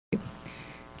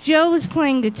Joe was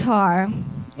playing guitar,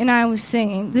 and I was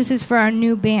singing. This is for our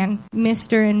new band,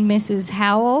 Mr. and Mrs.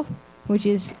 Howl, which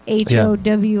is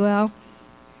HOWL.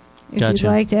 If you'd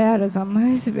like to add us on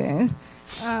MySpace.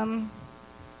 And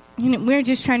we were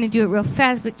just trying to do it real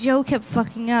fast, but Joe kept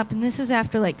fucking up, and this is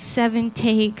after like 7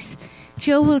 takes.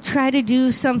 Joe will try to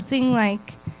do something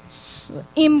like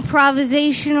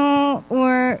improvisational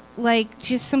or like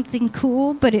just something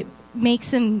cool, but it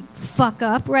makes him fuck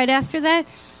up right after that.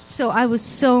 So I was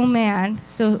so mad.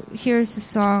 So here's the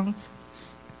song.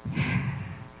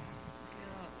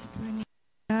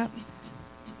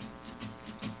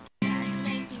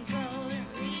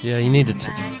 Yeah, you need to.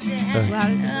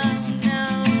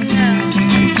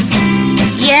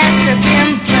 Yes, I've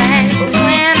been back, but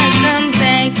when I come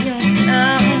back, you'll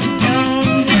know,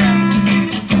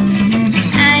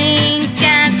 I ain't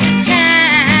got the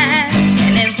time,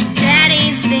 and if Daddy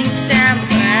thinks I'm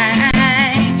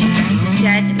fine, he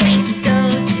tried to make me go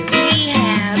to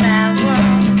rehab, I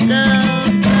won't go.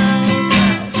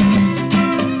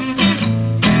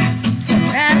 I'd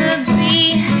rather be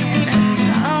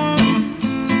alone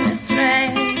with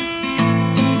Ray.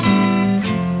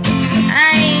 I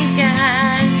ain't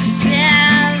got 70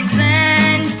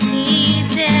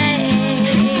 days.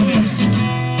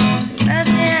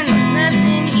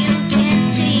 Nothing you can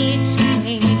teach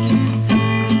me.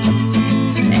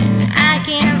 And I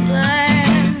can't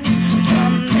learn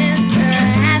from Mr.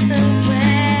 Hathaway.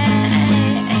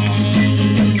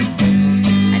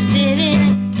 I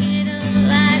didn't get a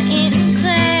lot in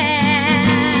class,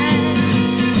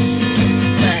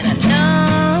 but I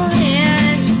know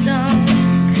it don't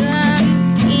come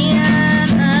in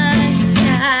a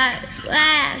shot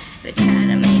glass. They try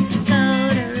to make me go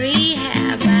to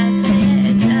rehab. I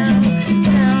said no.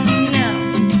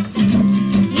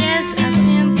 Yes, I've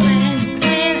been playing.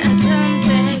 When I come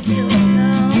back, you'll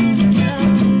know.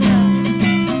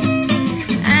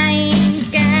 I ain't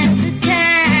got the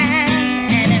time,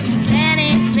 and if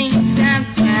Daddy thinks I'm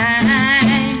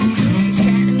fine, he's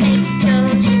trying to make me go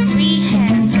to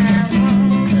rehab. I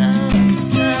won't go.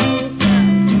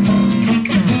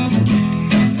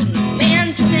 Man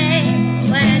say,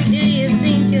 why do you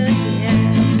think you're here?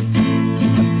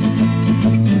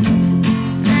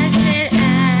 I said, I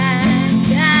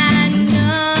got no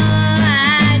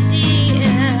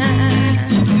idea.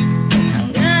 I'm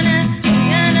gonna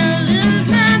lose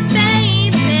my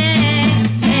baby.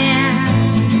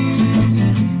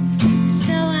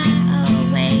 So I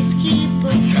always keep a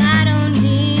bottle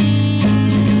near.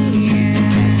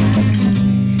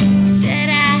 Said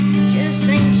I just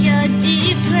think you're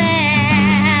depressed.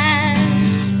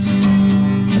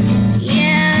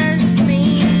 Yes, me,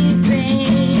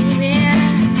 baby,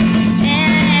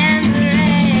 and the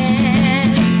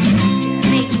rest. To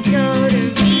make you go to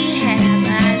rehab,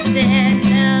 I said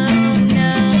no.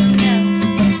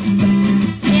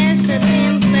 Yes, I've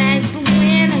been back, but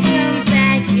when I come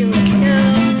back, you'll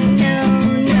know.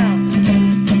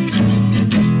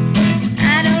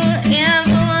 I don't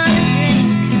ever wanna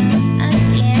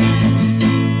drink again.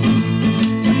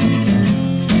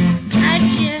 I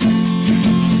just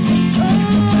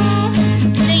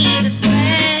need a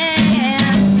friend.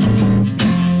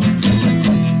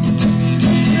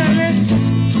 Gonna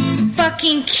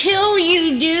fucking kill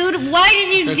you, dude. Why did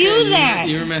you do that?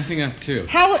 You were messing up too.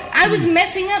 How I was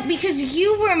messing up because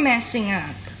you were messing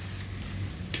up.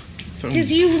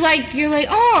 Because you're like,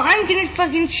 oh, I'm gonna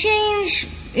fucking change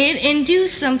it and do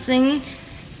something,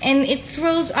 and it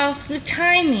throws off the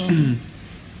timing.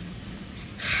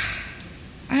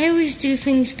 I always do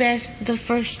things best the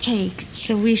first take,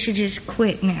 so we should just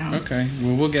quit now. Okay,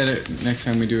 well, we'll get it next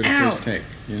time we do it Ow. first take,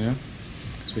 you know?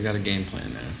 Because we got a game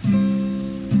plan now.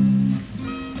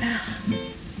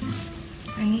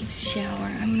 I need to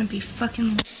shower. I'm gonna be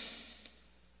fucking.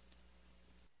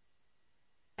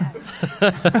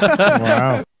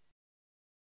 Wow.